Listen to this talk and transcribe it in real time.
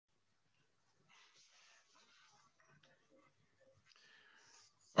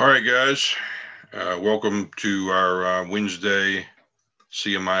All right, guys. Welcome to our Wednesday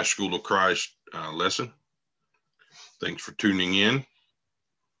CMI School of Christ lesson. Thanks for tuning in.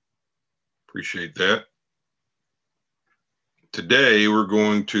 Appreciate that. Today, we're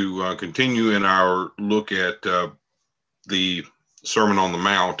going to continue in our look at the Sermon on the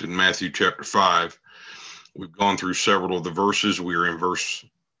Mount in Matthew chapter 5. We've gone through several of the verses. We are in verse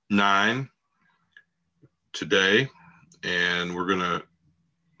 9 today, and we're going to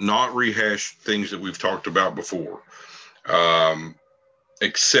not rehash things that we've talked about before,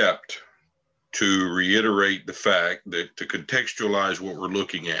 except to reiterate the fact that to contextualize what we're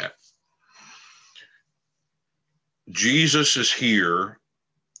looking at, Jesus is here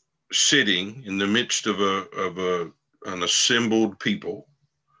sitting in the midst of an assembled people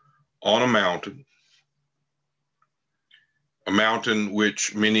on a mountain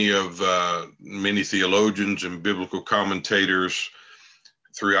which many theologians and biblical commentators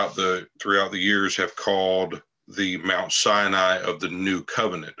throughout the years have called the Mount Sinai of the New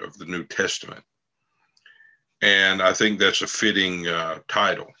Covenant, of the New Testament. And I think that's a fitting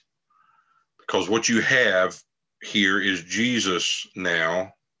title, because what you have here is Jesus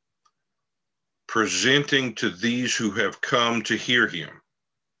now presenting to these who have come to hear him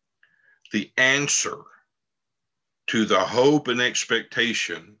the answer to the hope and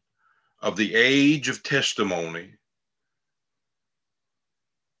expectation of the age of testimony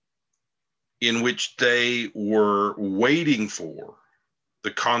in which they were waiting for the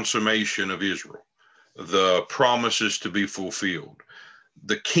consummation of Israel, the promises to be fulfilled,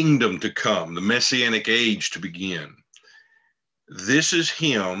 the kingdom to come, the messianic age to begin. This is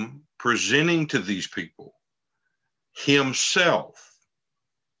him presenting to these people himself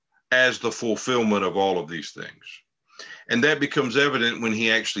as the fulfillment of all of these things. And that becomes evident when he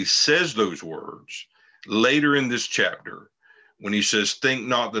actually says those words later in this chapter, when he says, "Think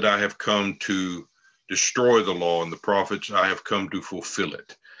not that I have come to destroy the law and the prophets, I have come to fulfill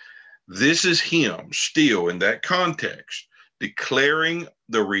it." This is him still in that context declaring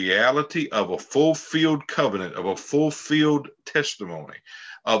the reality of a fulfilled covenant, of a fulfilled testimony,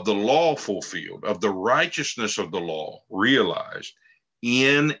 of the law fulfilled, of the righteousness of the law realized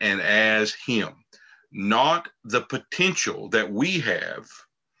in and as him, not the potential that we have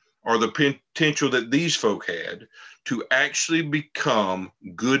or the potential that these folk had to actually become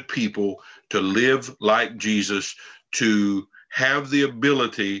good people, to live like Jesus, to have the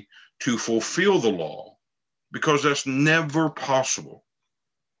ability to fulfill the law, because that's never possible.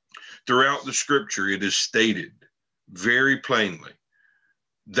 Throughout the scripture, it is stated very plainly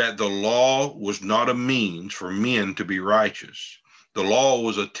that the law was not a means for men to be righteous. The law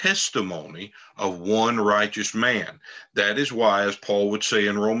was a testimony of one righteous man. That is why, as Paul would say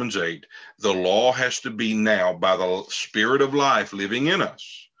in Romans 8, the law has to be now by the Spirit of life living in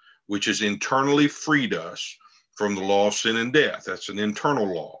us, which has internally freed us from the law of sin and death. That's an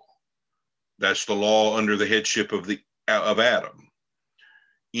internal law. That's the law under the headship of Adam.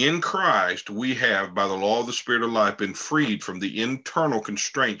 In Christ, we have, by the law of the Spirit of life, been freed from the internal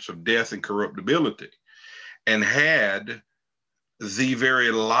constraints of death and corruptibility, and had the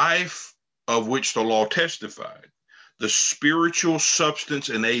very life of which the law testified, the spiritual substance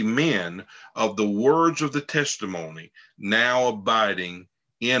and amen of the words of the testimony now abiding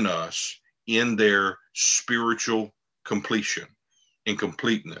in us in their spiritual completion and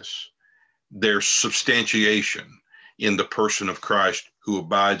completeness, their substantiation in the person of Christ who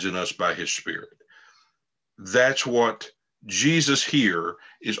abides in us by his Spirit. That's what Jesus here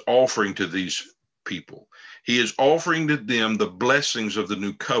is offering to these people. He is offering to them the blessings of the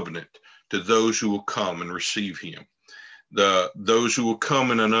new covenant to those who will come and receive him. Those who will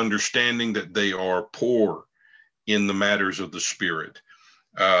come in an understanding that they are poor in the matters of the Spirit,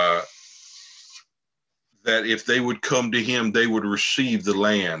 that if they would come to him, they would receive the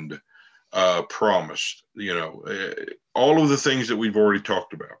land promised, all of the things that we've already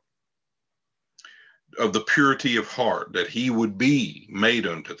talked about, of the purity of heart, that he would be made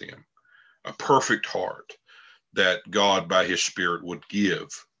unto them, a perfect heart that God by his Spirit would give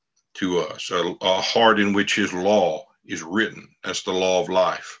to us, a heart in which his law is written. That's the law of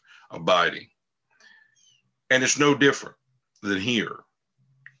life, abiding. And it's no different than here.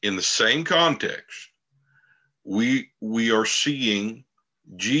 In the same context, we are seeing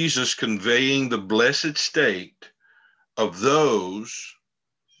Jesus conveying the blessed state of those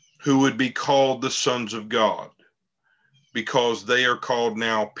who would be called the sons of God, because they are called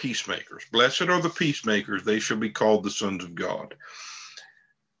now peacemakers. Blessed are the peacemakers, they shall be called the sons of God.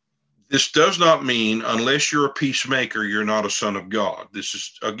 This does not mean, unless you're a peacemaker, you're not a son of God. This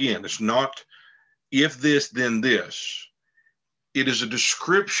is, again, it's not if this, then this. It is a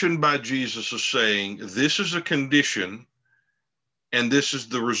description by Jesus of saying, this is a condition, and this is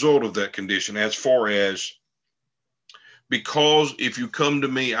the result of that condition, as far as, because if you come to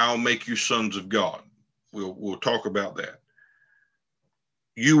me, I'll make you sons of God. We'll talk about that.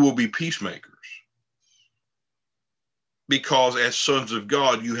 You will be peacemakers. Because as sons of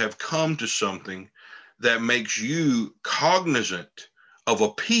God, you have come to something that makes you cognizant of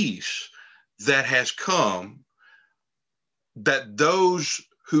a peace that has come, that those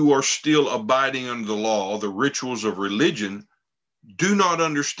who are still abiding under the law, the rituals of religion, do not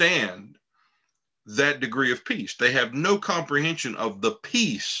understand that degree of peace. They have no comprehension of the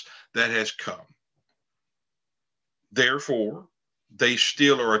peace that has come. Therefore, they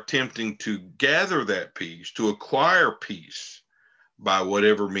still are attempting to gather that peace, to acquire peace by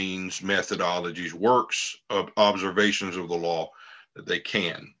whatever means, methodologies, works, of observations of the law that they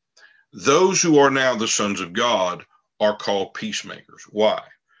can. Those who are now the sons of God are called peacemakers. Why?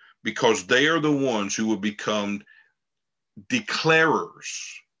 Because they are the ones who will become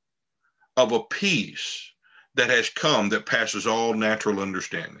declarers of a peace that has come that passes all natural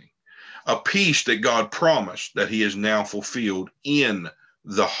understanding. A peace that God promised that he has now fulfilled in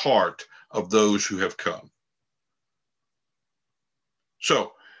the heart of those who have come.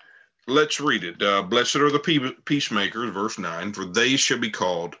 So let's read it. Blessed are the peacemakers, verse 9, for they shall be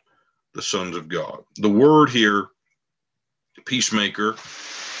called the sons of God. The word here, peacemaker,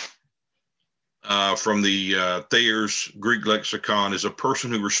 from the Thayer's Greek lexicon, is a person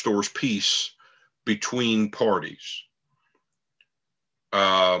who restores peace between parties.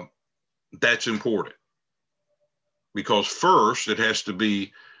 That's important, because first it has to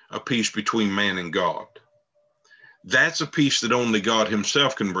be a peace between man and God. That's a peace that only God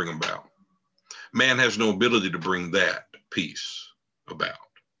himself can bring about. Man has no ability to bring that peace about.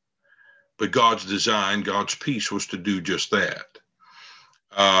 But God's design, God's peace, was to do just that.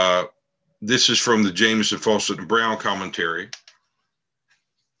 This is from the Jameson, Fawcett, and Brown commentary.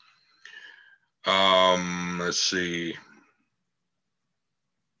 Let's see.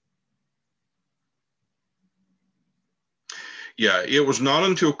 Yeah, it was not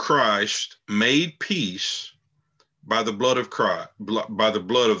until Christ made peace by the blood of Christ, by the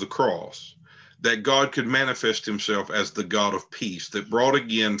blood of the cross, that God could manifest himself as the God of peace, that brought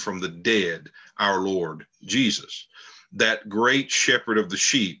again from the dead our Lord Jesus, that great shepherd of the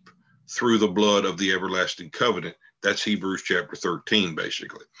sheep, through the blood of the everlasting covenant. That's Hebrews chapter 13,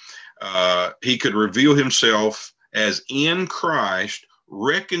 basically. He could reveal himself as in Christ,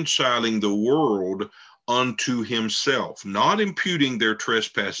 reconciling the world unto himself, not imputing their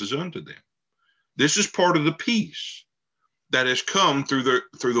trespasses unto them. This is part of the peace that has come through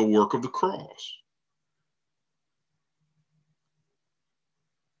the work of the cross.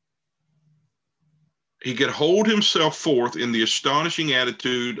 He could hold himself forth in the astonishing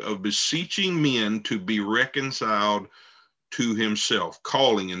attitude of beseeching men to be reconciled to himself,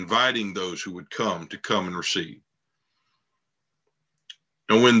 calling, inviting those who would come to come and receive.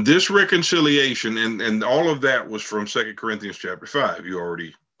 And when this reconciliation, and all of that was from 2 Corinthians chapter 5, you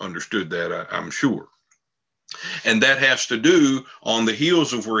already understood that, I'm sure. And that has to do on the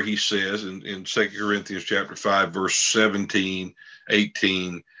heels of where he says in 2 Corinthians chapter 5, verse 17,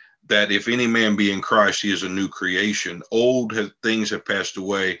 18, that if any man be in Christ, he is a new creation. Old things have passed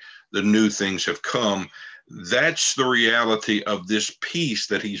away, the new things have come. That's the reality of this peace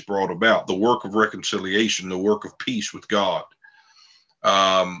that he's brought about, the work of reconciliation, the work of peace with God.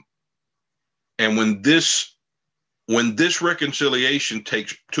 And when this reconciliation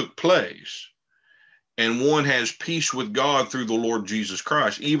took place, and one has peace with God through the Lord Jesus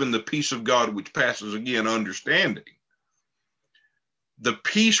Christ, even the peace of God which passes, again, understanding, the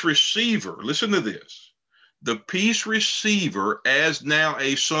peace receiver, listen to this, the peace receiver, as now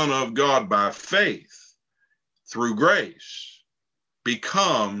a son of God by faith through grace,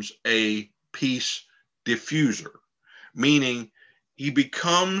 becomes a peace diffuser, meaning he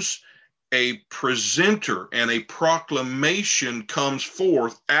becomes a presenter, and a proclamation comes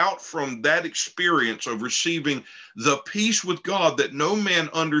forth out from that experience of receiving the peace with God that no man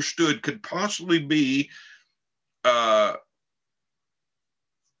understood could possibly be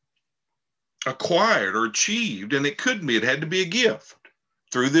acquired or achieved. And it couldn't be, it had to be a gift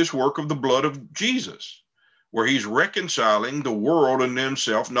through this work of the blood of Jesus, where he's reconciling the world unto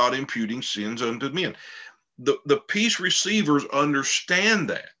himself, not imputing sins unto men. The peace receivers understand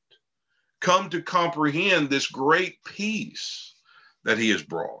that, come to comprehend this great peace that he has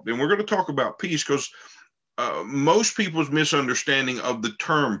brought. And we're going to talk about peace because most people's misunderstanding of the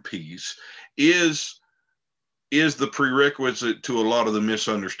term peace is the prerequisite to a lot of the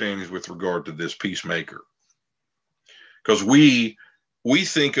misunderstandings with regard to this peacemaker. because we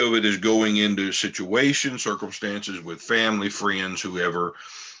think of it as going into situations, circumstances with family, friends, whoever,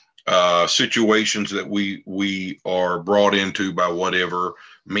 situations that we are brought into by whatever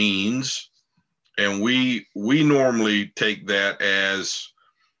means, and we normally take that as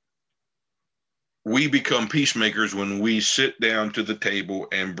we become peacemakers when we sit down to the table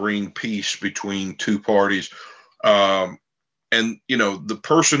and bring peace between two parties. And the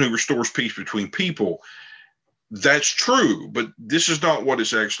person who restores peace between people, that's true, but this is not what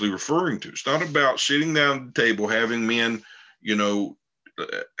it's actually referring to. It's not about sitting down at the table, having men,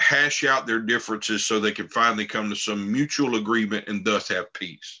 hash out their differences so they can finally come to some mutual agreement and thus have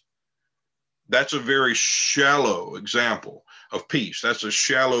peace. That's a very shallow example of peace. That's a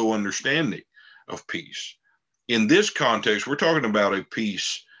shallow understanding of peace. In this context, we're talking about a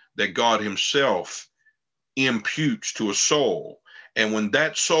peace that God himself imputes to a soul. And when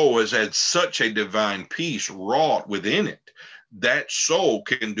that soul has had such a divine peace wrought within it, that soul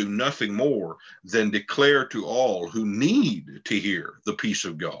can do nothing more than declare to all who need to hear the peace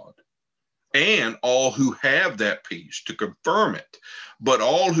of God, and all who have that peace to confirm it. But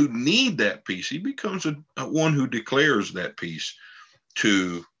all who need that peace, he becomes a one who declares that peace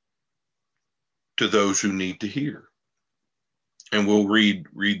to those who need to hear. And we'll read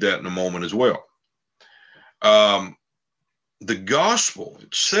that in a moment as well. The gospel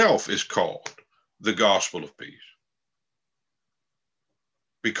itself is called the gospel of peace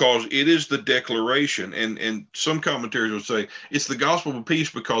because it is the declaration, and some commentators will say it's the gospel of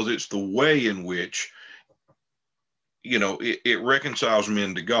peace because it's the way in which it reconciles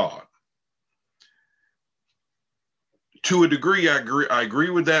men to God. To a degree, I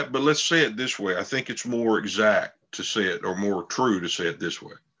agree with that, but let's say it this way. I think it's more exact to say it, or more true to say it this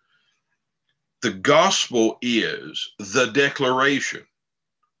way. The gospel is the declaration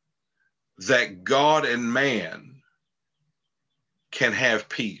that God and man can have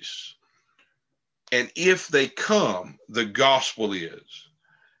peace. And if they come, the gospel is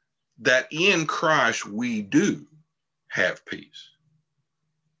that in Christ we do have peace.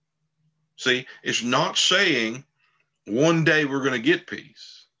 See, it's not saying one day we're going to get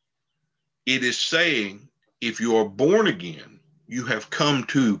peace. It is saying if you are born again, you have come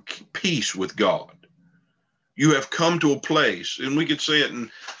to peace with God. You have come to a place, and we could say it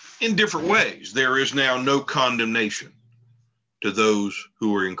in different ways. There is now no condemnation to those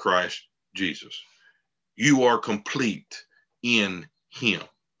who are in Christ Jesus. You are complete in him.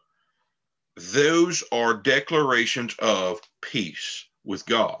 Those are declarations of peace with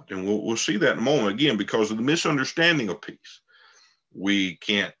God. And we'll see that in a moment. Again, because of the misunderstanding of peace, we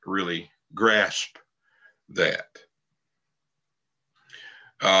can't really grasp that.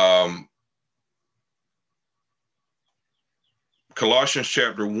 Colossians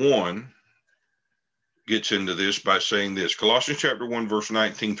chapter 1 gets into this by saying this. Colossians chapter 1, verse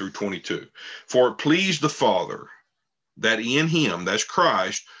 19 through 22. For it pleased the Father that in him, that's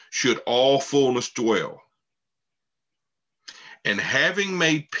Christ, should all fullness dwell. And having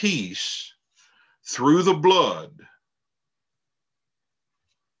made peace through the blood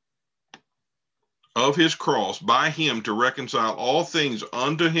of his cross, by him to reconcile all things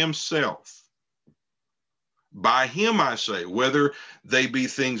unto himself. By him, I say, whether they be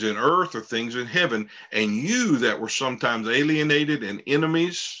things in earth or things in heaven, and you that were sometimes alienated and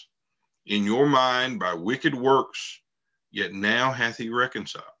enemies in your mind by wicked works, yet now hath he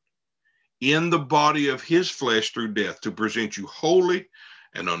reconciled in the body of his flesh through death, to present you holy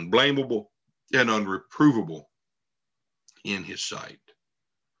and unblameable and unreprovable in his sight.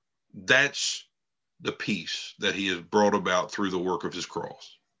 That's the peace that he has brought about through the work of his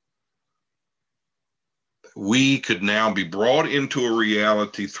cross. We could now be brought into a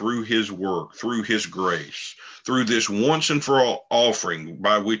reality through his work, through his grace, through this once and for all offering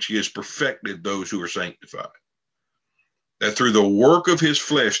by which he has perfected those who are sanctified. That through the work of his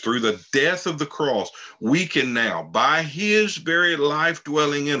flesh, through the death of the cross, we can now, by his very life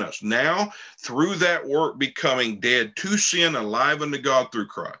dwelling in us, now through that work becoming dead to sin, alive unto God through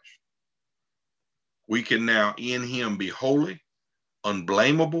Christ, we can now in him be holy,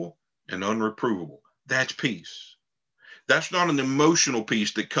 unblameable, and unreprovable. That's peace. That's not an emotional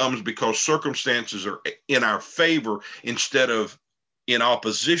peace that comes because circumstances are in our favor instead of in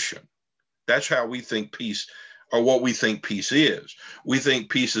opposition. That's how we think peace, or what we think peace is. We think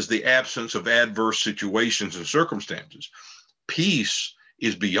peace is the absence of adverse situations and circumstances. Peace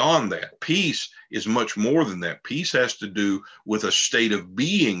is beyond that. Peace is much more than that. Peace has to do with a state of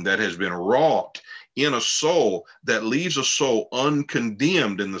being that has been wrought in a soul, that leaves a soul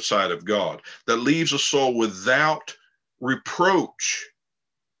uncondemned in the sight of God, that leaves a soul without reproach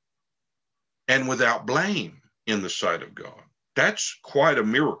and without blame. in the sight of God. That's quite a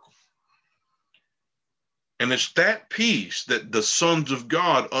miracle. And it's that peace that the sons of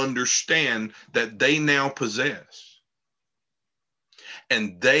God understand that they now possess.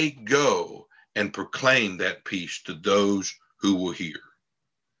 And they go and proclaim that peace to those who will hear.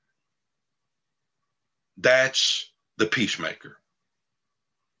 That's the peacemaker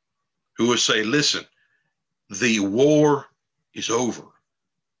who will say, listen, the war is over.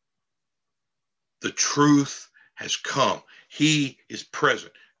 The truth has come. He is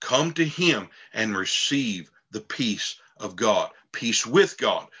present. Come to him and receive the peace of God, peace with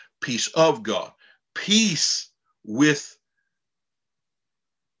God, peace of God, peace with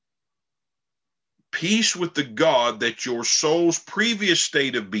the God that your soul's previous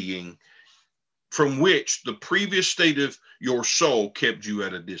state of being, from which the previous state of your soul kept you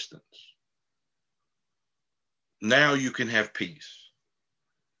at a distance. Now you can have peace.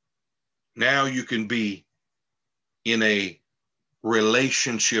 Now you can be in a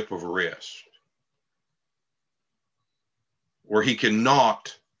relationship of rest where he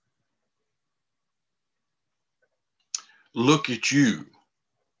cannot look at you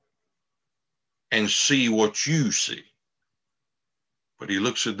and see what you see, but he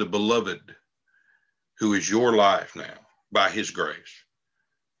looks at the beloved who is your life now by his grace,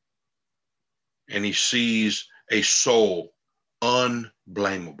 and he sees a soul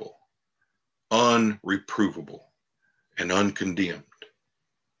unblameable, unreprovable, and uncondemned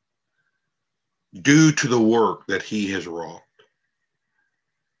due to the work that he has wrought.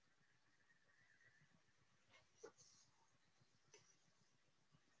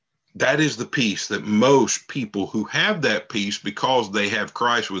 That is the peace that most people who have that peace because they have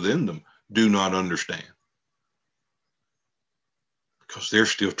Christ within them do not understand. Because they're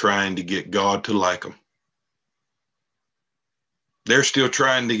still trying to get God to like them. They're still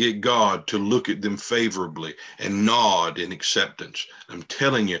trying to get God to look at them favorably and nod in acceptance. I'm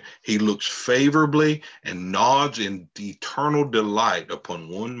telling you, he looks favorably and nods in eternal delight upon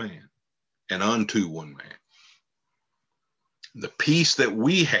one man and unto one man. The peace that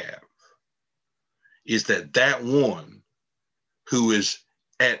we have is that one who is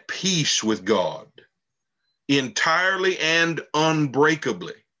at peace with God entirely and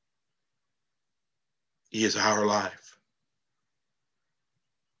unbreakably is our life.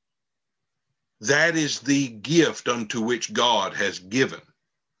 That is the gift unto which God has given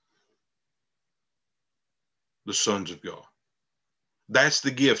the sons of God. That's the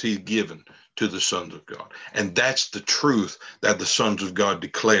gift he's given to the sons of God. And that's the truth that the sons of God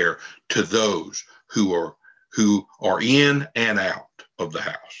declare to those who are in and out of the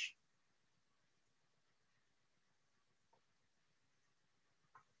house.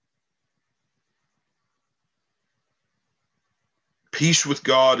 Peace with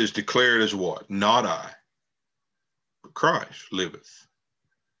God is declared as what? Not I, but Christ liveth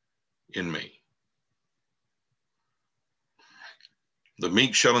in me. The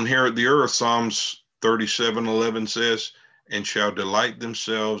meek shall inherit the earth, Psalms 37:11 says, and shall delight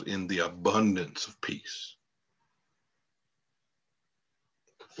themselves in the abundance of peace.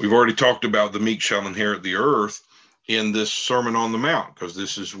 We've already talked about the meek shall inherit the earth in this Sermon on the Mount, because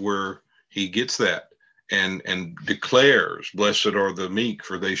this is where he gets that and declares, blessed are the meek,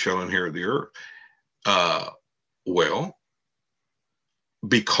 for they shall inherit the earth. Well,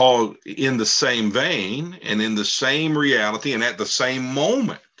 because in the same vein and in the same reality and at the same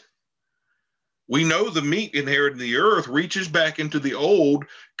moment, we know the meek inheriting the earth reaches back into the old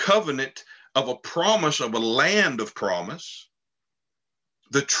covenant of a promise of a land of promise,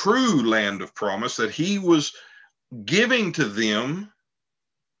 the true land of promise that he was giving to them,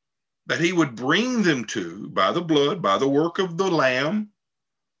 that he would bring them to by the blood, by the work of the Lamb,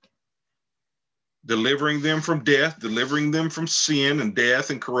 delivering them from death, delivering them from sin and death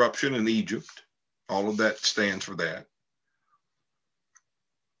and corruption in Egypt. All of that stands for that.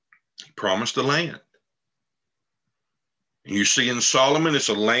 He promised a land. And you see in Solomon, it's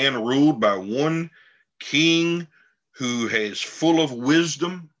a land ruled by one king who is full of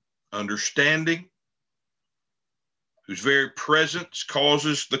wisdom, understanding, whose very presence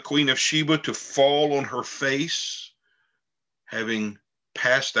causes the Queen of Sheba to fall on her face, having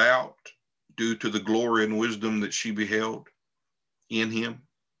passed out due to the glory and wisdom that she beheld in him.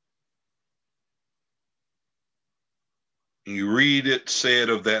 You read it said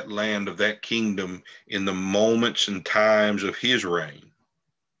of that land, of that kingdom, in the moments and times of his reign,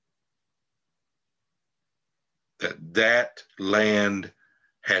 that land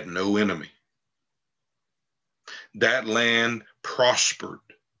had no enemy. That land prospered,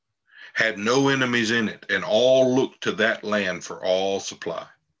 had no enemies in it, and all looked to that land for all supply.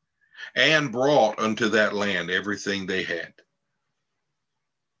 and brought unto that land everything they had.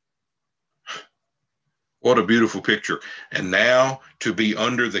 What a beautiful picture. And now to be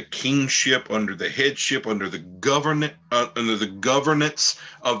under the kingship, under the headship, under the governance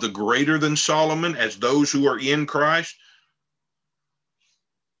of the greater than Solomon, as those who are in Christ,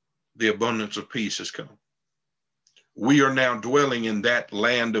 the abundance of peace has come. We are now dwelling in that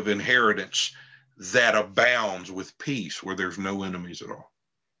land of inheritance that abounds with peace, where there's no enemies at all.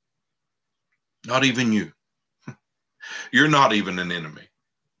 Not even you. You're not even an enemy,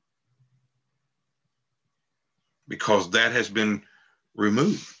 because that has been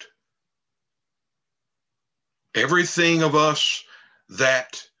removed. Everything of us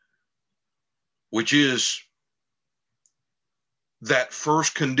that which is that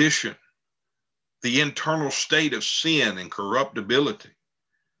first condition, the internal state of sin and corruptibility,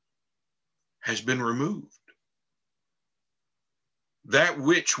 has been removed. That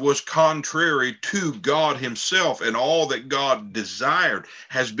which was contrary to God himself and all that God desired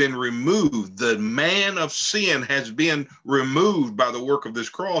has been removed. The man of sin has been removed by the work of this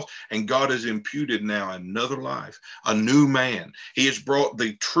cross, and God has imputed now another life, a new man. He has brought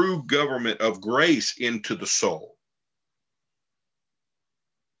the true government of grace into the soul.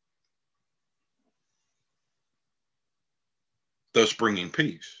 Thus bringing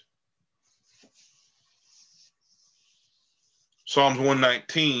peace. Psalms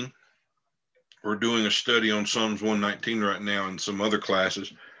 119, we're doing a study on Psalms 119 right now and some other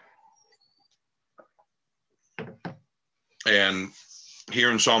classes. And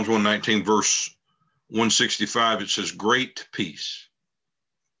here in Psalms 119, verse 165, it says, "Great peace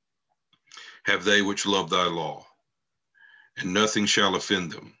have they which love thy law, and nothing shall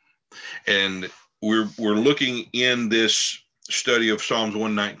offend them." And we're looking in this study of Psalms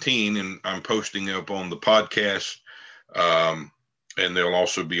 119, and I'm posting up on the podcast, and they'll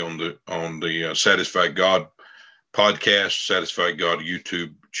also be on the Satisfied God podcast, Satisfied God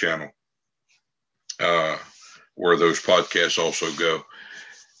YouTube channel, where those podcasts also go.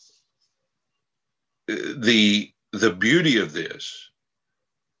 The beauty of this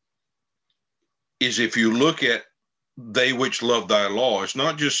is, if you look at they which love thy law, it's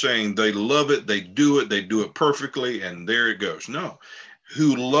not just saying they love it, they do it perfectly, and there it goes. No,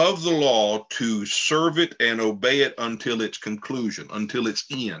 who love the law to serve it and obey it until its conclusion, until its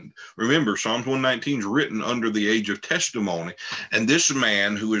end. Remember, Psalms 119 is written under the age of testimony, and this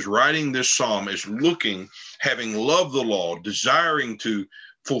man who is writing this psalm is looking, having loved the law, desiring to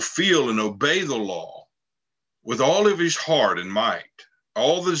fulfill and obey the law with all of his heart and might,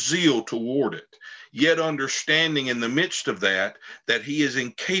 all the zeal toward it, yet understanding in the midst of that he is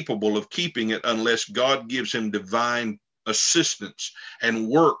incapable of keeping it unless God gives him divine assistance and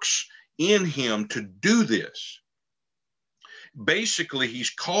works in him to do this. Basically, he's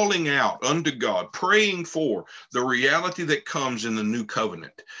calling out unto God, praying for the reality that comes in the new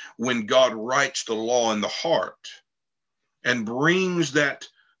covenant when God writes the law in the heart and brings that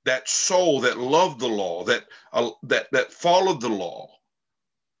soul that loved the law, that followed the law,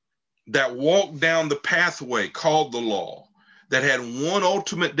 that walked down the pathway called the law, that had one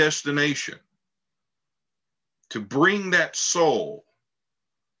ultimate destination, to bring that soul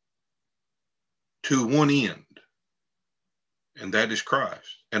to one end, and that is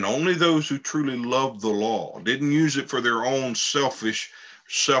Christ. And only those who truly loved the law, didn't use it for their own selfish,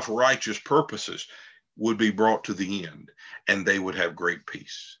 self-righteous purposes, would be brought to the end, and they would have great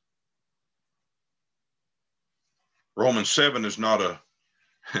peace. Romans 7 is not a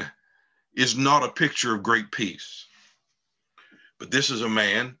picture of great peace. But this is a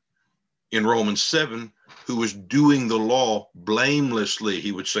man in Romans 7 who was doing the law blamelessly,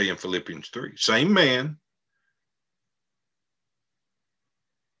 he would say in Philippians 3. Same man,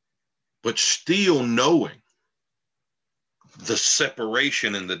 but still knowing the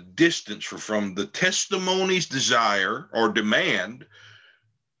separation and the distance from the testimony's desire or demand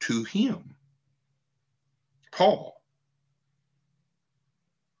to him, Paul,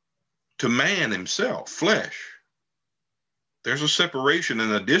 to man himself, flesh. There's a separation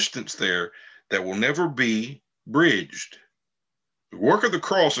and a distance there that will never be bridged. The work of the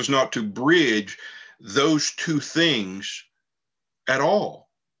cross is not to bridge those two things at all.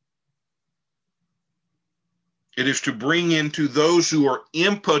 It is to bring into those who are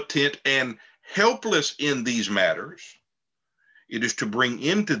impotent and helpless in these matters. It is to bring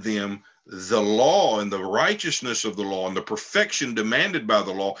into them the law and the righteousness of the law and the perfection demanded by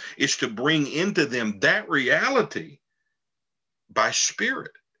the law. Is to bring into them that reality by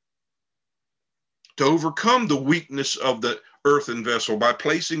spirit, to overcome the weakness of the earthen vessel by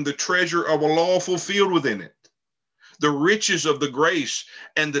placing the treasure of a law fulfilled within it. the riches of the grace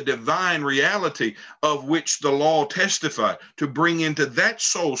and the divine reality of which the law testified, to bring into that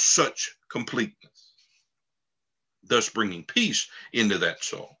soul such completeness, thus bringing peace into that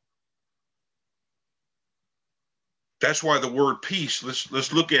soul. That's why the word peace,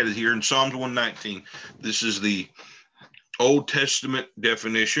 let's look at it here in Psalms 119. This is the Old Testament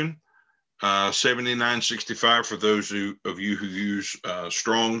definition, 7965 for those of you who use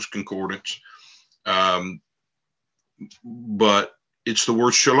Strong's Concordance. But it's the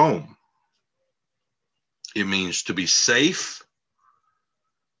word shalom. It means to be safe.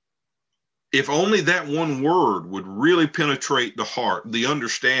 If only that one word would really penetrate the heart, the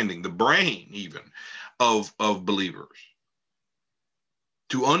understanding, the brain even of believers.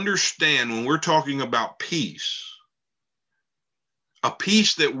 To understand when we're talking about peace, a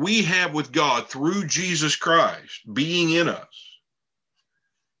peace that we have with God through Jesus Christ being in us.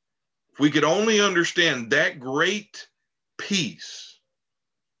 If we could only understand that great peace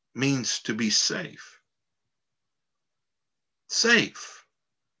means to be safe. Safe.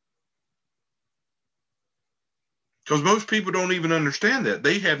 Because most people don't even understand that.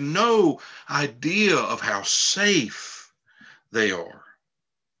 They have no idea of how safe they are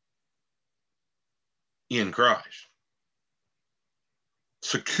in Christ.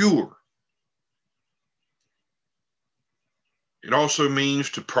 Secure. It also means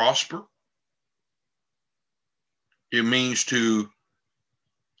to prosper. It means to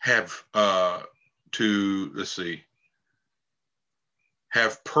have, have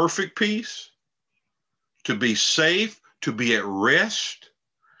perfect peace, to be safe, to be at rest,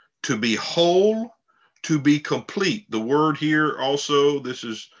 to be whole, to be complete. The word here also, this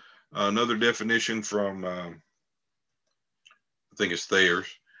is another definition from, I think it's Thayer's.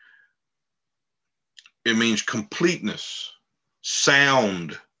 It means completeness,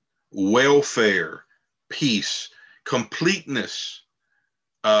 sound, welfare, peace, completeness,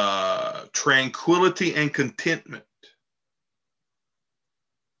 tranquility, and contentment.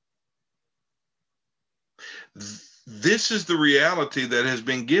 This is the reality that has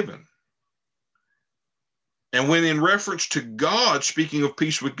been given. And when in reference to God, speaking of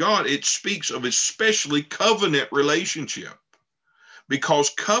peace with God, it speaks of especially covenant relationship. Because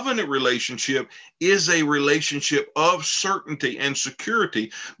covenant relationship is a relationship of certainty and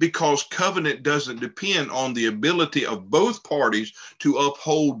security, because covenant doesn't depend on the ability of both parties to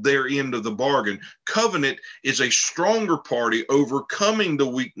uphold their end of the bargain. Covenant is a stronger party overcoming the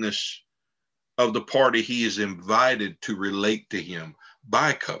weakness of the party he is invited to relate to him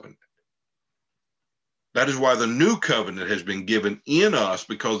by covenant. That is why the new covenant has been given in us,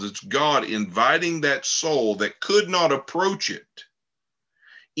 because it's God inviting that soul that could not approach it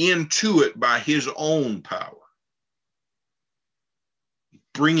into it by his own power.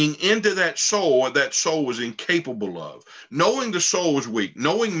 Bringing into that soul what that soul was incapable of. Knowing the soul was weak,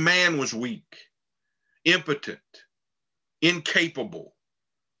 knowing man was weak, impotent, incapable.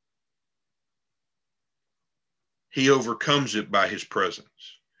 He overcomes it by his presence,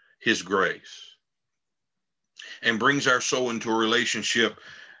 his grace, and brings our soul into a relationship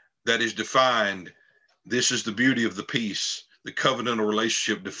that is defined. This is the beauty of the peace. The covenantal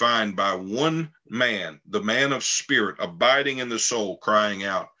relationship defined by one man, the man of spirit, abiding in the soul, crying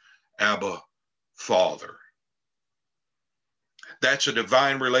out, Abba, Father. That's a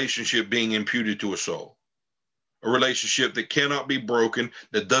divine relationship being imputed to a soul. A relationship that cannot be broken,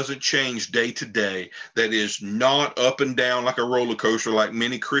 that doesn't change day to day, that is not up and down like a roller coaster like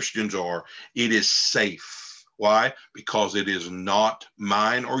many Christians are. It is safe. Why? Because it is not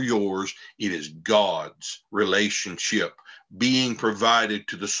mine or yours. It is God's relationship being provided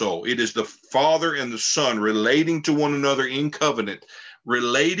to the soul. It is the Father and the Son relating to one another in covenant,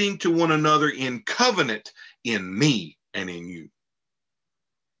 relating to one another in covenant in me and in you.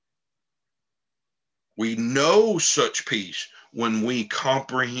 We know such peace when we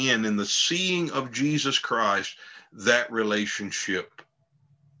comprehend in the seeing of Jesus Christ that relationship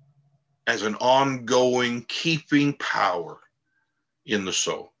as an ongoing keeping power in the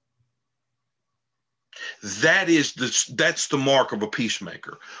soul. That's the mark of a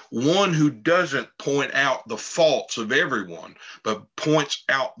peacemaker. One who doesn't point out the faults of everyone, but points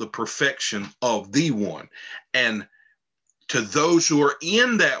out the perfection of the one. And to those who are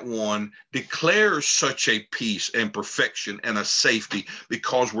in that one, declares such a peace and perfection and a safety,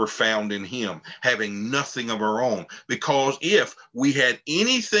 because we're found in him, having nothing of our own. Because if we had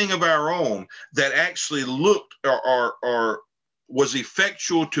anything of our own that actually looked or was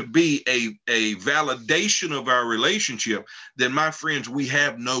effectual to be a validation of our relationship, then, my friends, we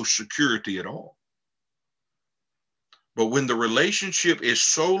have no security at all. But when the relationship is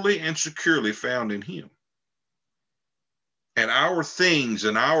solely and securely found in him, And our things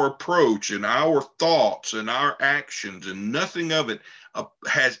and our approach and our thoughts and our actions and nothing of it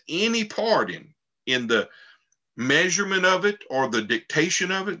has any part in the measurement of it or the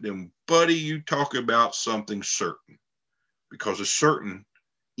dictation of it, then buddy, you talk about something certain, because it's certain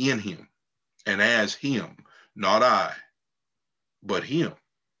in him and as him, not I, but him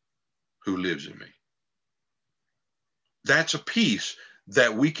who lives in me. That's a peace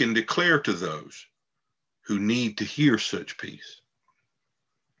that we can declare to those who need to hear such peace.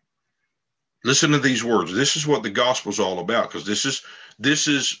 Listen to these words. This is what the gospel is all about, because this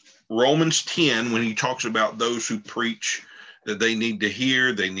is Romans 10 when he talks about those who preach that they need to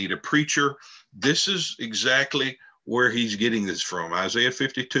hear, they need a preacher. This is exactly where he's getting this from. Isaiah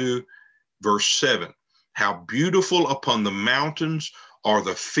 52, verse 7. How beautiful upon the mountains are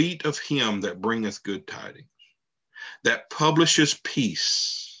the feet of him that bringeth good tidings, that publishes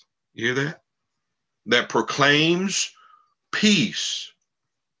peace. You hear that? That proclaims peace,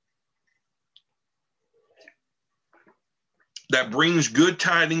 that brings good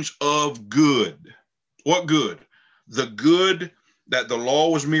tidings of good. What good? The good that the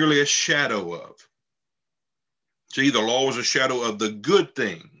law was merely a shadow of. See, the law was a shadow of the good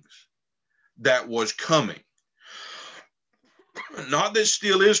things that was coming. Not that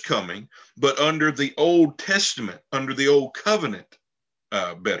still is coming, but under the Old Testament, under the Old Covenant,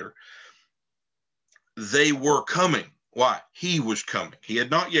 better, they were coming. Why? He was coming. He had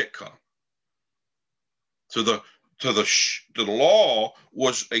not yet come. So the law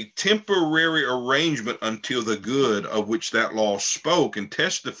was a temporary arrangement until the good of which that law spoke and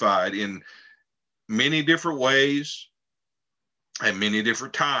testified in many different ways at many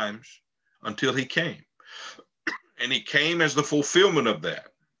different times until he came. And he came as the fulfillment of that,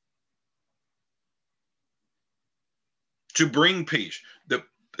 to bring peace. The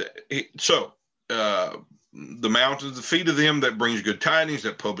mountains, the feet of them that brings good tidings,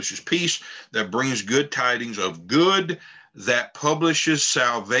 that publishes peace, that brings good tidings of good, that publishes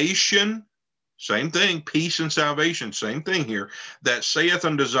salvation. Same thing, peace and salvation, same thing here. That saith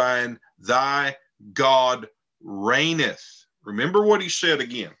unto Zion, thy God reigneth. Remember what he said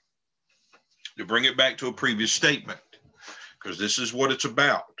again, to bring it back to a previous statement, because this is what it's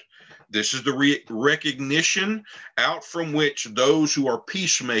about. This is the recognition out from which those who are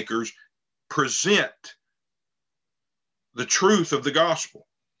peacemakers present the truth of the gospel.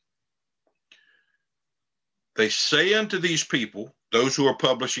 They say unto these people, those who are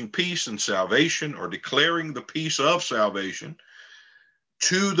publishing peace and salvation, or declaring the peace of salvation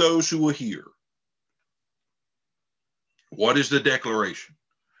to those who will hear. What is the declaration?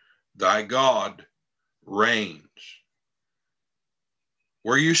 Thy God reigns.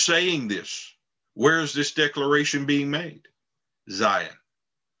 Where are you saying this? Where is this declaration being made? Zion.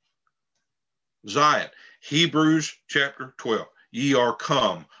 Zion. Hebrews chapter 12. Ye are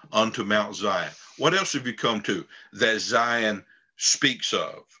come unto Mount Zion. What else have you come to that Zion speaks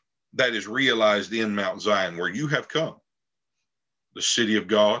of, that is realized in Mount Zion, where you have come? The city of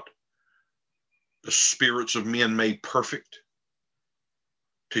God, the spirits of men made perfect,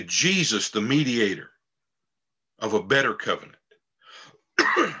 to Jesus, the mediator of a better covenant.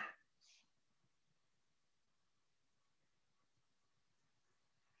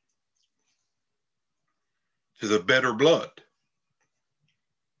 To the better blood.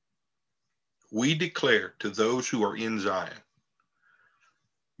 We declare to those who are in Zion,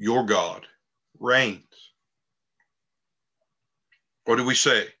 your God reigns. What did we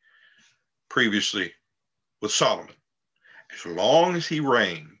say previously with Solomon? As long as he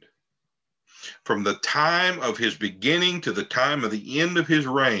reigned, from the time of his beginning to the time of the end of his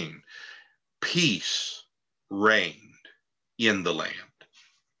reign, peace reigned in the land.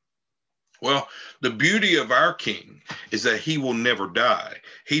 Well, the beauty of our king is that he will never die.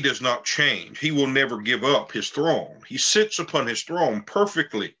 He does not change. He will never give up his throne. He sits upon his throne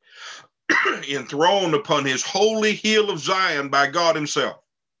perfectly, enthroned upon his holy hill of Zion by God himself.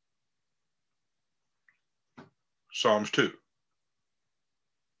 Psalms 2.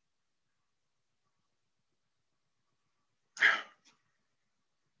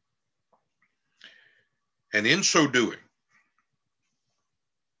 And in so doing,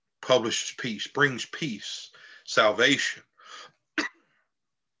 publishes peace, brings peace, salvation,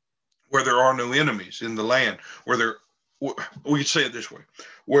 where there are no enemies in the land, we could say it this way,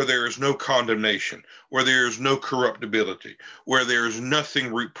 where there is no condemnation, where there is no corruptibility, where there is nothing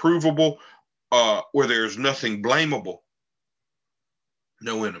reprovable, where there is nothing blamable,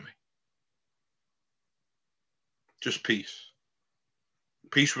 no enemy. Just peace.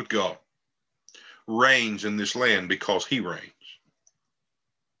 Peace with God reigns in this land because he reigns.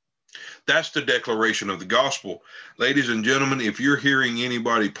 That's the declaration of the gospel. Ladies and gentlemen, if you're hearing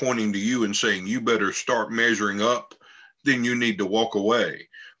anybody pointing to you and saying you better start measuring up, then you need to walk away,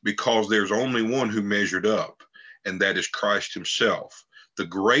 because there's only one who measured up, and that is Christ himself. The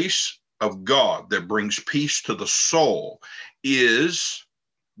grace of God that brings peace to the soul is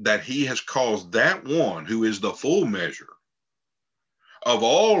that he has caused that one who is the full measure of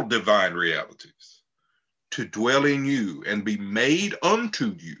all divine realities to dwell in you and be made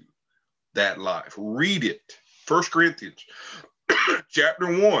unto you that life. Read it. 1 Corinthians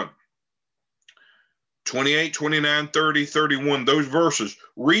chapter 1, 28, 29, 30, 31, those verses.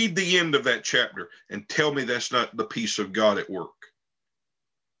 Read the end of that chapter and tell me that's not the peace of God at work.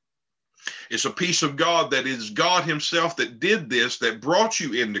 It's a peace of God that is God himself that did this, that brought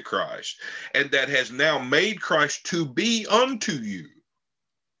you into Christ, and that has now made Christ to be unto you.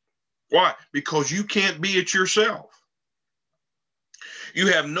 Why? Because you can't be it yourself. You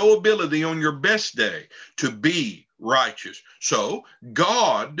have no ability on your best day to be righteous. So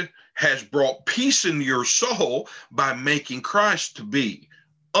God has brought peace in your soul by making Christ to be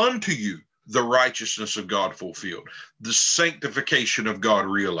unto you the righteousness of God fulfilled, the sanctification of God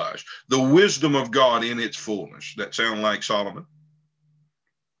realized, the wisdom of God in its fullness. That sound like Solomon?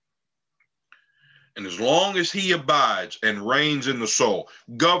 And as long as he abides and reigns in the soul,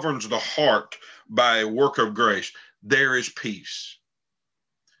 governs the heart by a work of grace, there is peace.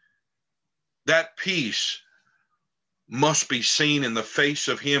 That peace must be seen in the face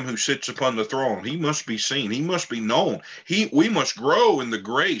of him who sits upon the throne. He must be seen. He must be known. We must grow in the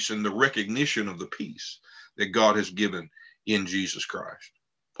grace and the recognition of the peace that God has given in Jesus Christ.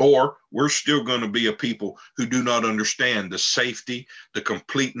 Or we're still going to be a people who do not understand the safety, the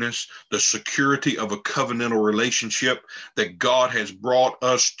completeness, the security of a covenantal relationship that God has brought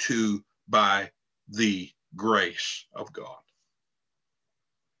us to by the grace of God.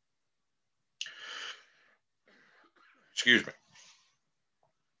 Excuse me.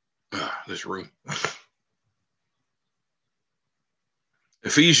 This room.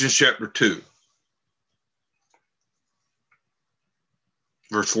 Ephesians chapter 2,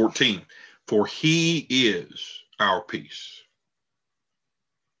 verse 14. For he is our peace,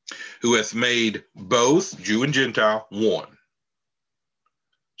 who hath made both Jew and Gentile one.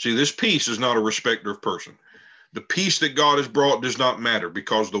 See, this peace is not a respecter of person. The peace that God has brought does not matter,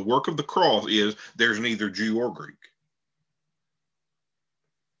 because the work of the cross is there's neither Jew or Greek.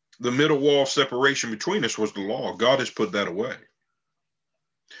 The middle wall of separation between us was the law. God has put that away.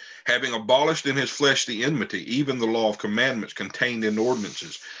 Having abolished in his flesh the enmity, even the law of commandments contained in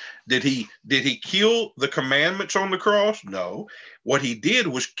ordinances. Did he kill the commandments on the cross? No. What he did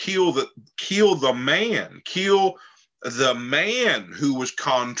was kill the man who was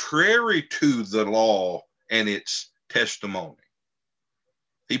contrary to the law and its testimony.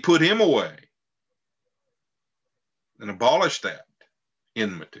 He put him away and abolished that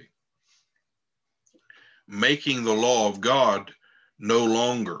enmity, making the law of God no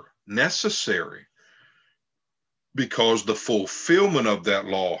longer necessary, because the fulfillment of that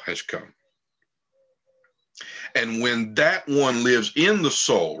law has come. And when that one lives in the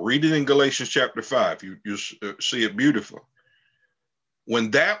soul, read it in Galatians chapter 5, you see it beautifully.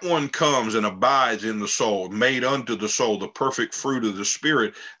 When that one comes and abides in the soul, made unto the soul the perfect fruit of the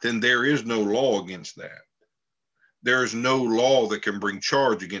Spirit, then there is no law against that. There is no law that can bring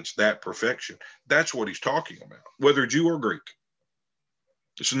charge against that perfection. That's what he's talking about, whether Jew or Greek.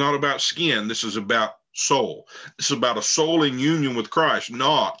 This is not about skin. This is about soul. This is about a soul in union with Christ,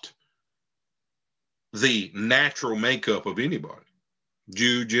 not the natural makeup of anybody.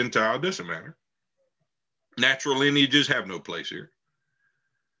 Jew, Gentile, doesn't matter. Natural lineages have no place here.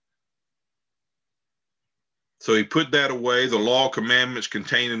 So he put that away, the law, commandments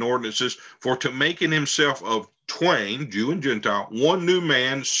contained in ordinances, for to make in himself of twain, Jew and Gentile, one new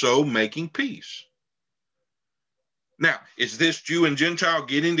man, so making peace. Now, is this Jew and Gentile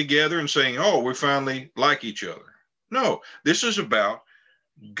getting together and saying, oh, we finally like each other? No, this is about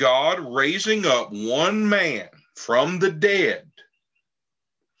God raising up one man from the dead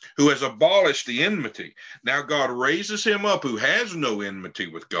who has abolished the enmity. Now God raises him up who has no enmity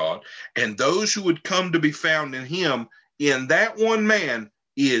with God, and those who would come to be found in him, in that one man,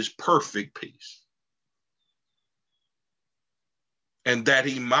 is perfect peace. And that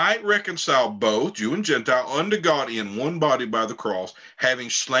he might reconcile both, Jew and Gentile, unto God in one body by the cross, having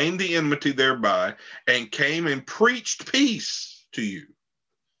slain the enmity thereby, and came and preached peace to you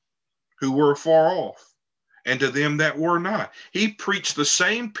who were far off, and to them that were not. He preached the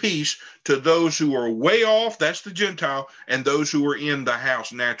same peace to those who are way off, that's the Gentile, and those who are in the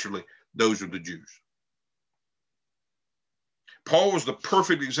house naturally, those are the Jews. Paul was the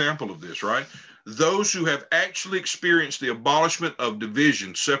perfect example of this, right? Those who have actually experienced the abolishment of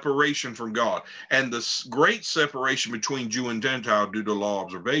division, separation from God, and the great separation between Jew and Gentile due to law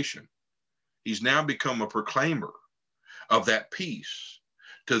observation. He's now become a proclaimer of that peace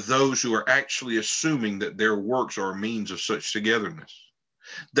to those who are actually assuming that their works are a means of such togetherness.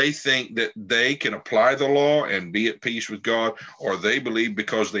 They think that they can apply the law and be at peace with God, or they believe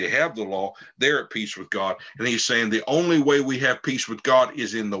because they have the law, they're at peace with God. And he's saying the only way we have peace with God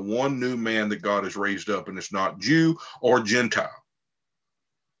is in the one new man that God has raised up, and it's not Jew or Gentile.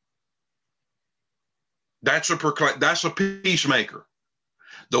 That's a peacemaker.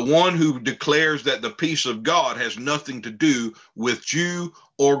 The one who declares that the peace of God has nothing to do with Jew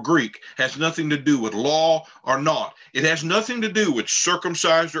or Greek, has nothing to do with law or not. It has nothing to do with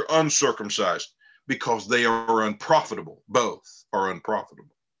circumcised or uncircumcised, because they are unprofitable. Both are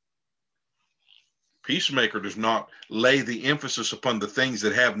unprofitable. Peacemaker does not lay the emphasis upon the things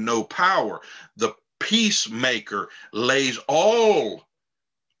that have no power. The peacemaker lays all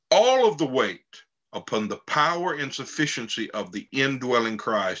of the weight upon the power and sufficiency of the indwelling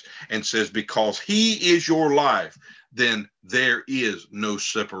Christ, and says, because he is your life, then there is no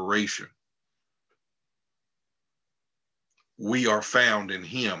separation. We are found in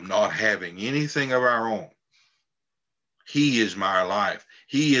him, not having anything of our own. He is my life.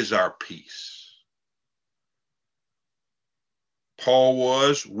 He is our peace.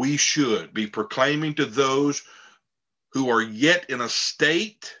 We should be proclaiming to those who are yet in a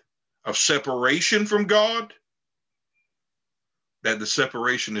state of separation from God that the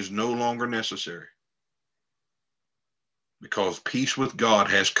separation is no longer necessary, because peace with God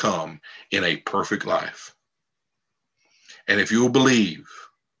has come in a perfect life. And if you will believe,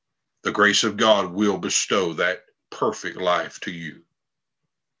 the grace of God will bestow that perfect life to you.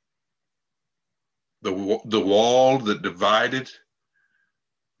 The wall that divided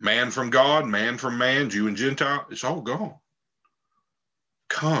man from God, man from man, Jew and Gentile, it's all gone.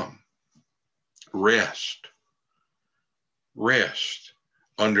 Come, rest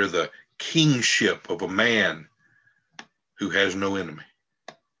under the kingship of a man who has no enemy,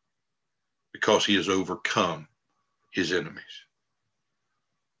 because he has overcome his enemies.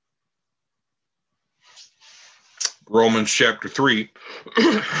 Romans chapter 3,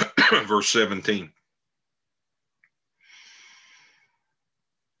 verse 17.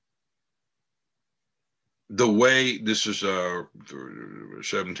 The way, this is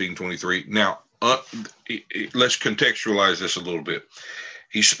 17:23. Now, let's contextualize this a little bit.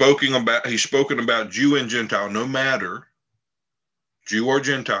 He's spoken about Jew and Gentile. No matter Jew or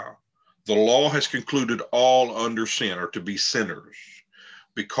Gentile, the law has concluded all under sin, or to be sinners,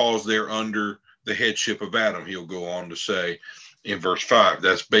 because they're under the headship of Adam. He'll go on to say in verse 5.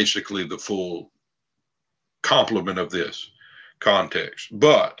 That's basically the full complement of this context.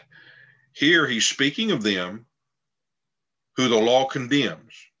 But here he's speaking of them who the law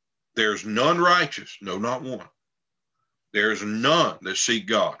condemns. There's none righteous, no, not one. There's none that seek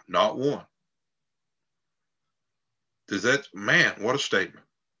God, not one. Man, what a statement.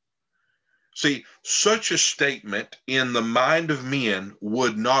 See, such a statement in the mind of men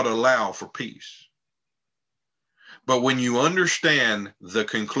would not allow for peace. But when you understand the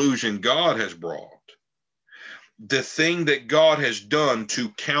conclusion God has brought, the thing that God has done to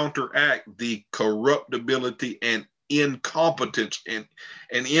counteract the corruptibility and incompetence and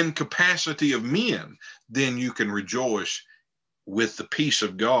incapacity of men, then you can rejoice with the peace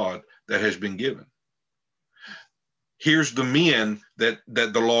of God that has been given. Here's the men that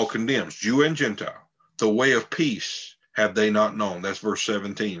the law condemns, Jew and Gentile. The way of peace have they not known. That's verse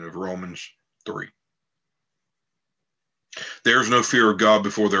 17 of Romans 3. There's no fear of God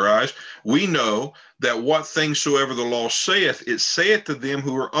before their eyes. We know that what things soever the law saith, it saith to them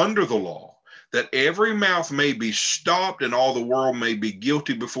who are under the law, that every mouth may be stopped and all the world may be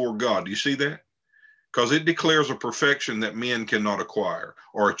guilty before God. Do you see that? Because it declares a perfection that men cannot acquire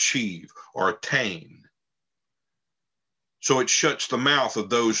or achieve or attain. So it shuts the mouth of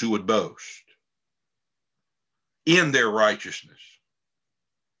those who would boast in their righteousness,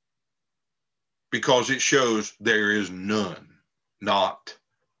 because it shows there is none, not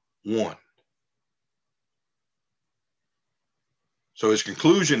one. So his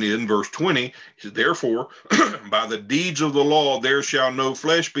conclusion in verse 20 is, therefore, by the deeds of the law, there shall no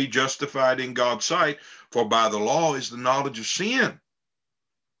flesh be justified in God's sight, for by the law is the knowledge of sin.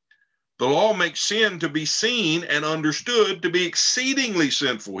 The law makes sin to be seen and understood to be exceedingly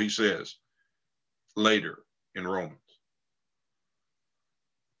sinful, he says later in Romans.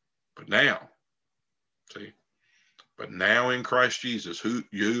 But now in Christ Jesus,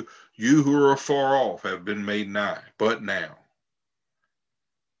 you who are afar off have been made nigh. But now,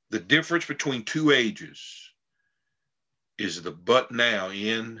 The difference between two ages is the but now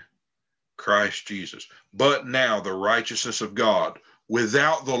in Christ Jesus. But now the righteousness of God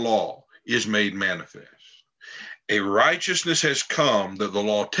without the law is made manifest. A righteousness has come that the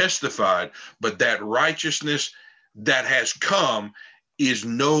law testified, but that righteousness that has come is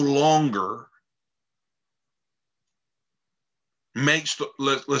no longer makes the,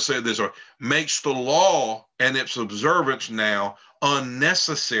 let's say this, makes the law and its observance now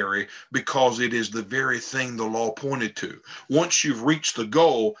unnecessary, because it is the very thing the law pointed to. Once you've reached the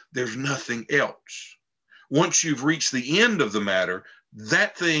goal, there's nothing else. Once you've reached the end of the matter,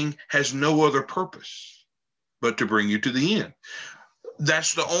 that thing has no other purpose but to bring you to the end.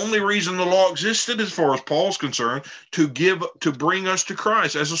 That's the only reason the law existed, as far as Paul's concerned, to bring us to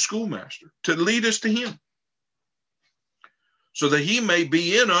Christ as a schoolmaster, to lead us to him, so that he may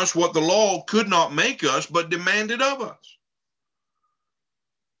be in us what the law could not make us, but demanded of us.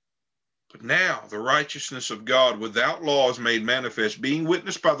 But now the righteousness of God without law is made manifest, being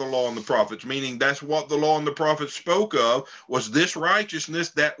witnessed by the law and the prophets, meaning that's what the law and the prophets spoke of, was this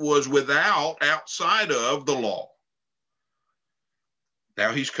righteousness that was outside of the law.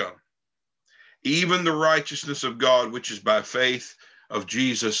 Now he's come. Even the righteousness of God, which is by faith of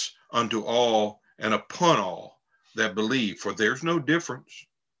Jesus unto all and upon all that believe, for there's no difference.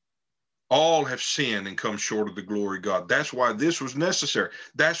 All have sinned and come short of the glory of God. That's why this was necessary.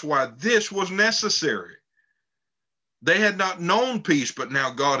 That's why this was necessary. They had not known peace, but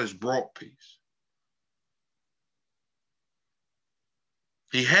now God has brought peace.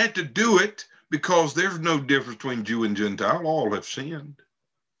 He had to do it because there's no difference between Jew and Gentile. All have sinned.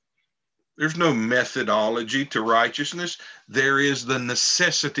 There's no methodology to righteousness. There is the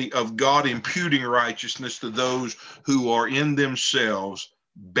necessity of God imputing righteousness to those who are in themselves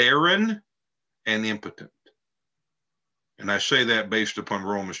barren and impotent. And I say that based upon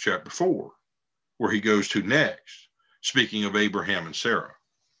Romans chapter 4, where he goes to next, speaking of Abraham and Sarah.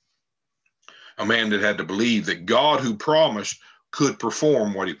 A man that had to believe that God who promised could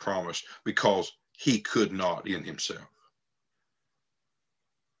perform what he promised, because he could not in himself.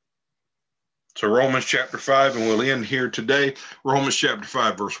 So Romans chapter 5, and we'll end here today. Romans chapter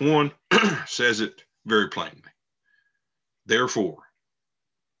 5, verse 1 says it very plainly. Therefore,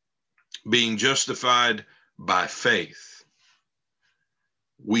 being justified by faith,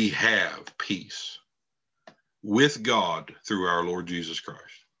 we have peace with God through our Lord Jesus Christ.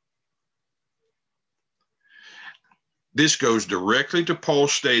 This goes directly to Paul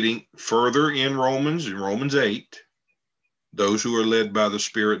stating further in Romans 8, those who are led by the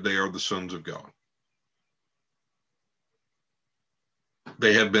Spirit, they are the sons of God.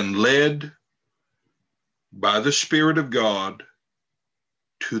 They have been led by the Spirit of God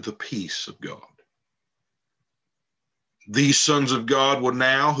to the peace of God. These sons of God will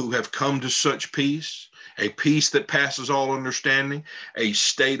now, who have come to such peace, a peace that passes all understanding, a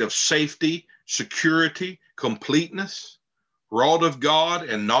state of safety, security, completeness, wrought of God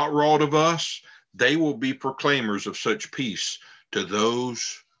and not wrought of us, they will be proclaimers of such peace to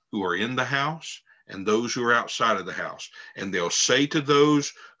those who are in the house and those who are outside of the house. And they'll say to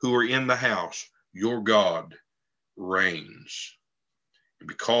those who are in the house, your God reigns. And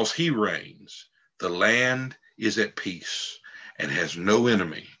because he reigns, the land is at peace and has no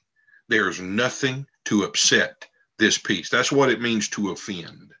enemy. There is nothing to upset this peace. That's what it means to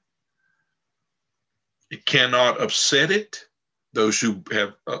offend. It cannot upset it. Those who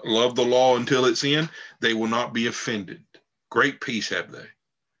have loved the law until its end, they will not be offended. Great peace have they.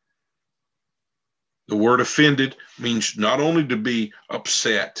 The word offended means not only to be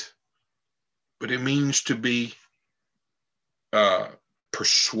upset, but it means to be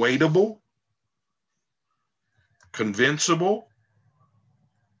persuadable, convincible,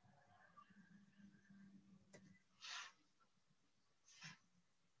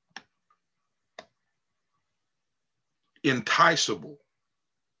 enticable.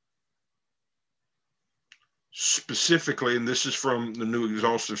 Specifically, and this is from the New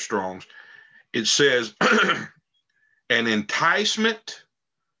Exhaustive Strongs, it says an enticement,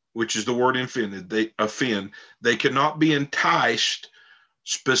 which is the word offended, they cannot be enticed,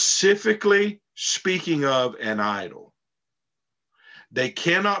 specifically speaking of an idol. They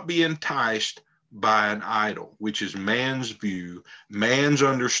cannot be enticed by an idol, which is man's view, man's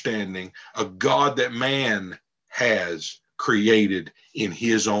understanding, a God that man has created in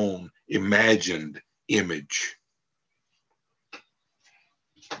his own imagined image.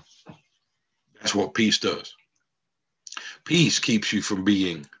 That's what peace does. Peace keeps you from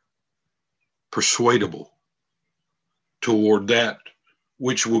being persuadable toward that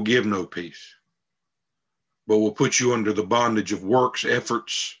which will give no peace, but will put you under the bondage of works,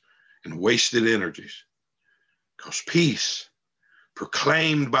 efforts, and wasted energies. Because peace,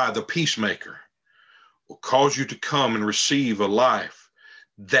 proclaimed by the peacemaker, will cause you to come and receive a life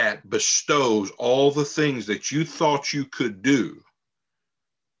that bestows all the things that you thought you could do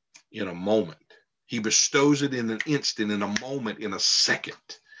in a moment. He bestows it in an instant, in a moment, in a second,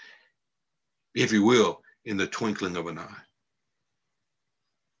 if you will, in the twinkling of an eye.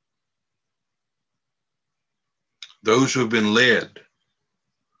 Those who have been led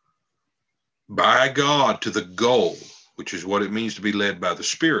by God to the goal, which is what it means to be led by the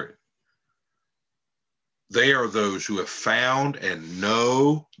Spirit, they are those who have found and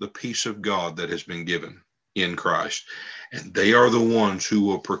know the peace of God that has been given in Christ. And they are the ones who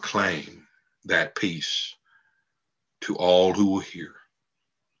will proclaim that peace to all who will hear.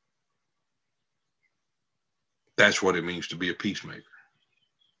 That's what it means to be a peacemaker.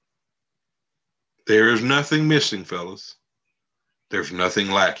 There is nothing missing, fellas. There's nothing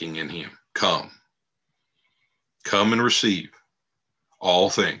lacking in him. Come and receive all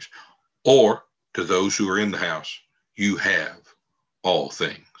things. Or to those who are in the house, you have all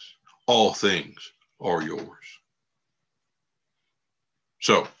things. All things are yours.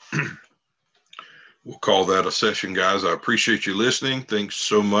 So we'll call that a session, guys. I appreciate you listening. Thanks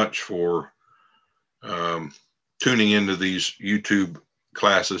so much for tuning into these YouTube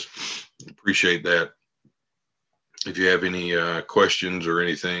classes. Appreciate that. If you have any questions or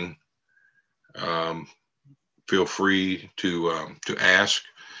anything, feel free to ask.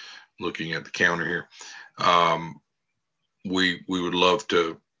 Looking at the counter here, we would love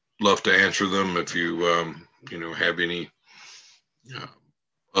to answer them. If you have any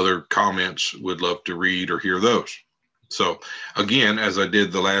other comments, would love to read or hear those. So again, as I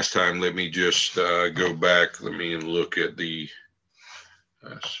did the last time, let me just go back. Let me look at the.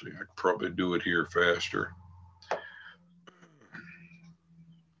 Let's see, I could probably do it here faster.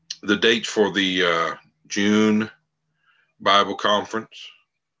 The dates for the June Bible Conference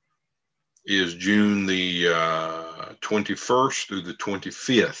is June the 21st through the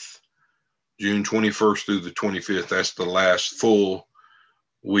 25th. June 21st through the 25th. That's the last full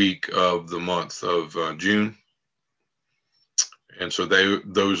week of the month of June. And so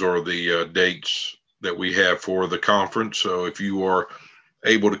those are the dates that we have for the conference. So if you are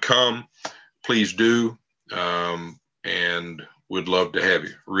able to come, please do. And we'd love to have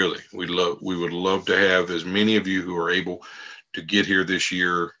you. Really, we would love to have as many of you who are able to get here this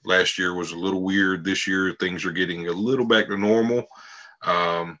year. Last year was a little weird. This year, things are getting a little back to normal,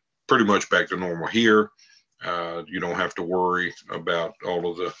 pretty much back to normal here. You don't have to worry about all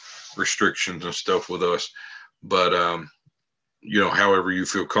of the restrictions and stuff with us. But, however you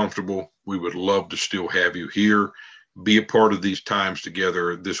feel comfortable, we would love to still have you here. Be a part of these times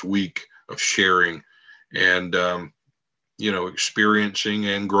together this week of sharing and, experiencing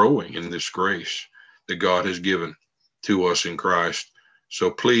and growing in this grace that God has given to us in Christ.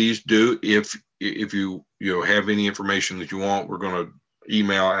 So please do, if you have any information that you want, we're going to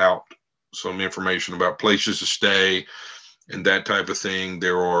email out some information about places to stay and that type of thing.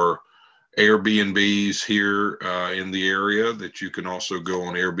 There are Airbnbs here in the area that you can also go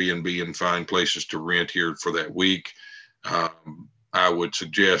on Airbnb and find places to rent here for that week. I would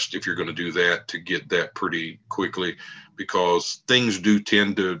suggest, if you're going to do that, to get that pretty quickly, because things do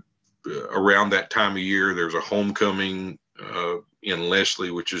tend to, around that time of year, there's a homecoming in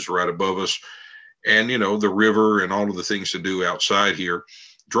Leslie, which is right above us. And, the river and all of the things to do outside here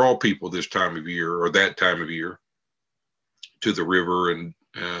draw people this time of year or that time of year to the river. And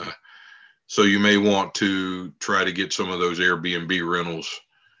so you may want to try to get some of those Airbnb rentals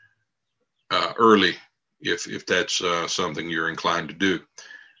early if that's something you're inclined to do.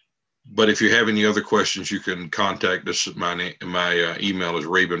 But if you have any other questions, you can contact us. My email is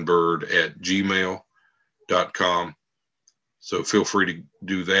rabonbyrd@gmail.com. So feel free to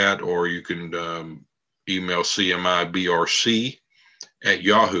do that, or you can email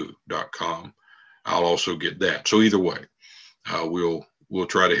cmibrc@yahoo.com. I'll also get that. So either way, we'll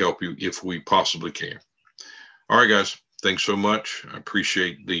try to help you if we possibly can. All right, guys. Thanks so much. I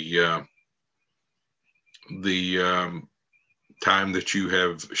appreciate the time that you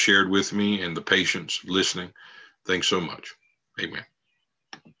have shared with me and the patience listening. Thanks so much. Amen.